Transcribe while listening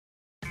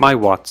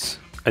MyWatts,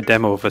 a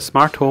demo of a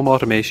smart home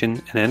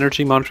automation and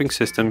energy monitoring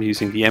system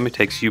using the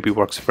Emutex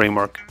Ubiworx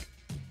framework.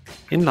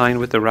 In line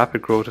with the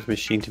rapid growth of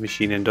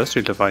machine-to-machine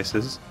industrial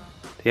devices,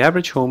 the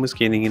average home is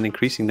gaining an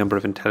increasing number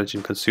of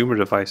intelligent consumer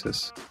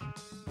devices.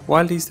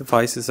 While these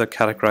devices are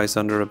categorized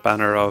under a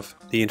banner of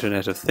the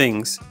Internet of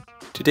Things,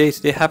 to date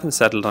they haven't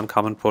settled on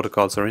common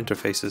protocols or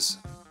interfaces.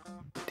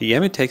 The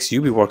Emutex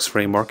Ubiworx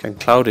framework and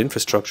cloud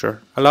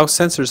infrastructure allow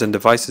sensors and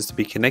devices to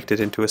be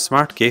connected into a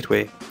smart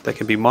gateway that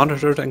can be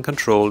monitored and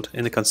controlled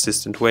in a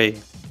consistent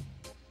way.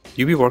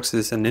 Ubiworx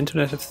is an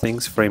Internet of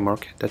Things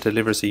framework that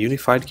delivers a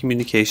unified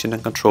communication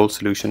and control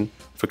solution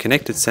for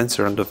connected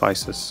sensor and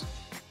devices.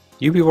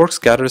 Ubiworx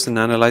gathers and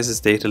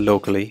analyzes data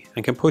locally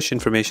and can push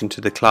information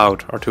to the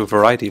cloud or to a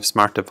variety of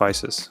smart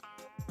devices.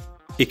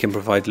 It can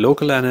provide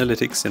local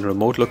analytics in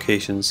remote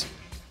locations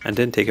and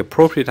then take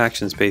appropriate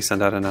actions based on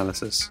that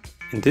analysis.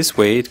 In this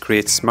way, it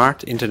creates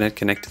smart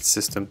internet-connected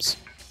systems.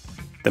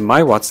 The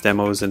MyWatts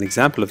demo is an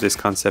example of this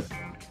concept.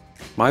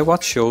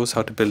 MyWatts shows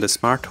how to build a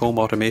smart home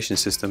automation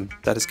system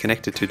that is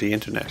connected to the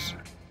internet.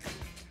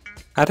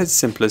 At its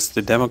simplest,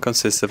 the demo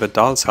consists of a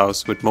doll's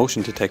house with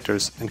motion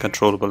detectors and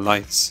controllable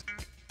lights.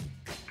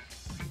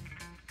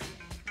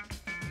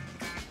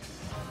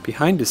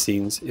 Behind the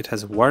scenes, it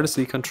has a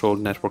wirelessly controlled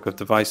network of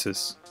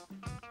devices.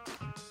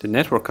 The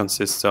network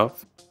consists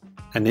of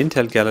an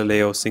Intel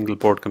Galileo single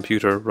board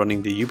computer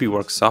running the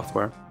Ubiworx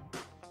software,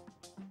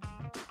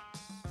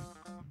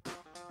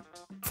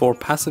 4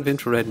 passive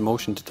infrared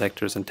motion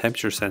detectors and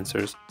temperature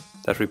sensors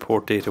that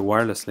report data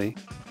wirelessly,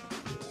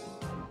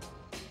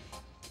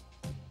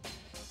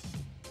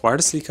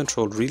 wirelessly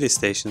controlled relay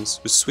stations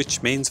which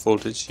switch mains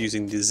voltage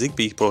using the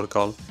Zigbee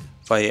protocol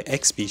via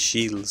XBee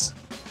shields.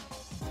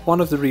 One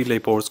of the relay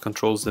boards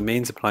controls the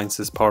mains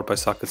appliances powered by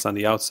sockets on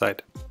the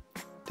outside.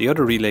 The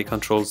other relay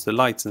controls the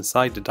lights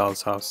inside the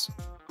doll's house.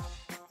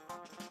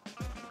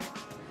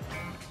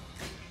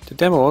 The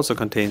demo also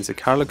contains a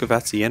Carlo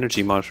Gavazzi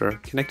energy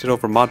monitor connected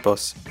over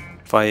Modbus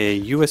via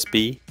a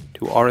USB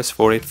to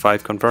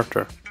RS485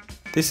 converter.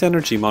 This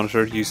energy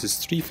monitor uses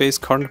 3-phase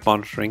current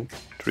monitoring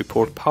to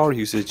report power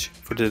usage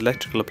for the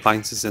electrical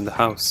appliances in the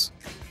house.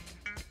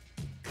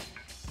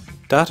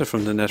 Data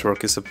from the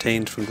network is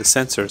obtained from the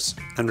sensors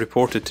and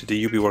reported to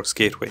the Ubiworx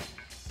gateway.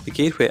 The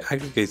gateway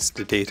aggregates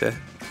the data,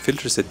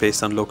 filters it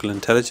based on local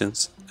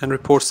intelligence, and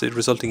reports the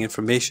resulting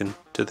information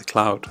to the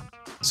cloud.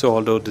 So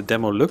although the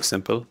demo looks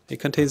simple,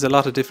 it contains a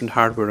lot of different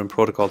hardware and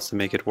protocols to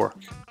make it work.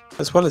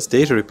 As well as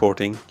data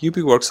reporting,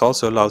 Ubiworx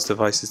also allows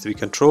devices to be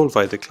controlled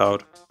via the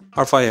cloud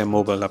or via a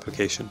mobile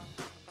application.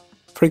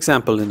 For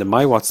example, in the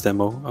MyWatts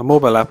demo, a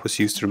mobile app was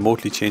used to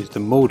remotely change the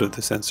mode of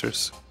the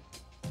sensors.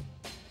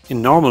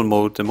 In normal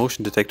mode, the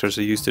motion detectors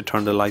are used to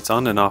turn the lights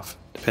on and off,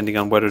 depending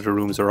on whether the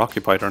rooms are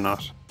occupied or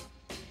not.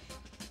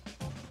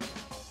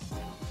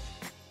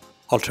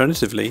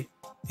 Alternatively,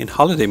 in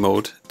holiday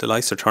mode, the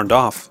lights are turned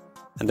off,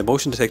 and the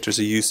motion detectors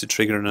are used to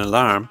trigger an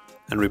alarm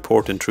and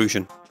report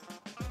intrusion.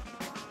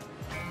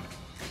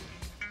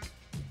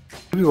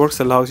 Ubiworx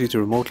allows you to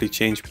remotely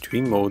change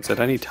between modes at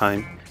any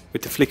time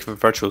with the flick of a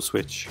virtual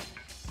switch.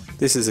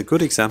 This is a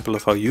good example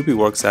of how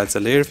Ubiworx adds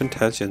a layer of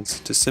intelligence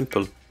to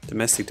simple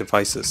domestic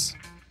devices.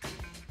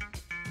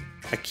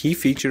 A key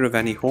feature of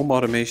any home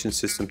automation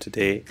system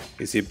today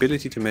is the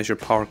ability to measure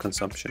power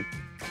consumption.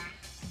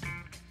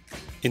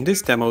 In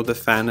this demo, the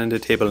fan and the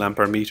table lamp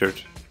are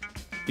metered.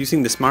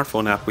 Using the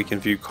smartphone app, we can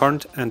view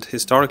current and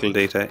historical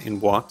data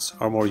in watts,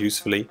 or more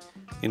usefully,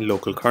 in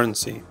local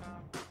currency.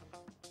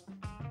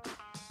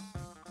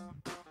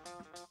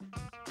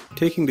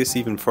 Taking this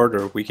even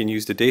further, we can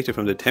use the data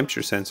from the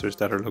temperature sensors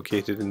that are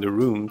located in the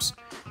rooms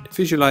to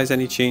visualize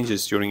any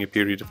changes during a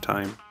period of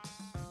time.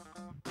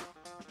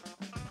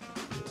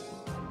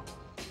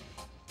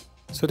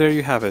 So there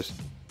you have it.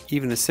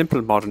 Even a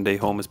simple modern day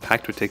home is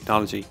packed with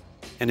technology,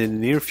 and in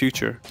the near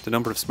future, the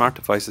number of smart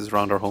devices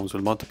around our homes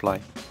will multiply.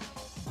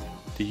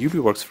 The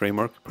Ubiworx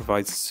framework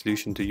provides a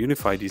solution to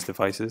unify these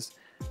devices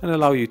and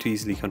allow you to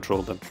easily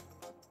control them.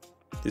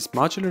 This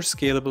modular,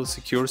 scalable,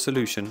 secure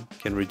solution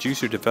can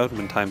reduce your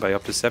development time by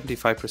up to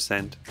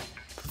 75%,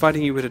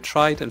 providing you with a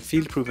tried and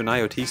field-proven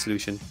IoT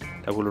solution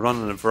that will run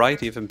on a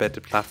variety of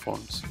embedded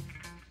platforms.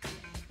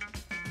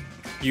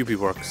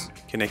 Ubiworx,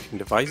 connecting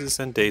devices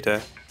and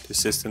data to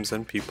systems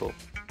and people.